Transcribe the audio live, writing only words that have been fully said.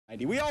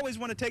We always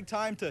want to take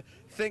time to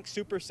thank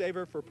Super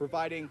Saver for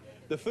providing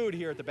the food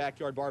here at the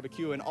Backyard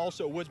BBQ, and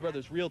also Woods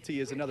Brothers Realty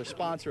is another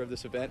sponsor of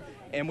this event.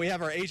 And we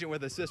have our agent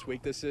with us this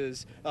week. This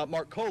is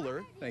Mark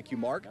Kohler. Thank you,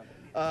 Mark.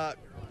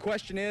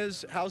 Question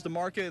is, how's the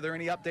market? Are there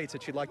any updates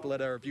that you'd like to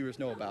let our viewers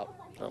know about?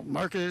 Well,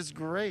 market is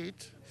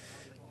great.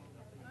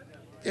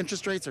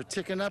 Interest rates are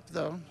ticking up,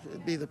 though.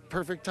 It'd be the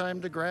perfect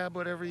time to grab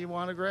whatever you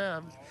want to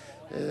grab.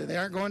 They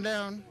aren't going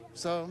down,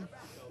 so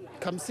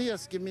come see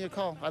us. Give me a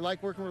call. I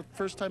like working with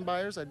first-time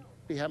buyers. I'd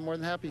be more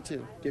than happy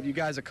to. Give you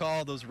guys a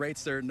call. Those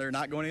rates, they're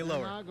not going any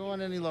lower. They're not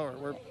going any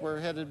lower. We're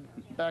headed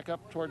back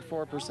up toward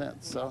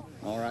 4%. So.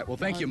 All right. Well,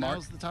 thank you, Mark.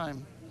 Now's the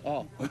time.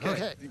 Oh,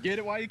 okay. Get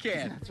it while you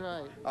can. That's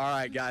right. All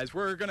right, guys.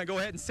 We're going to go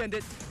ahead and send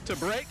it to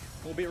break.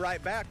 We'll be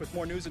right back with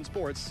more news and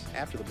sports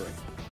after the break.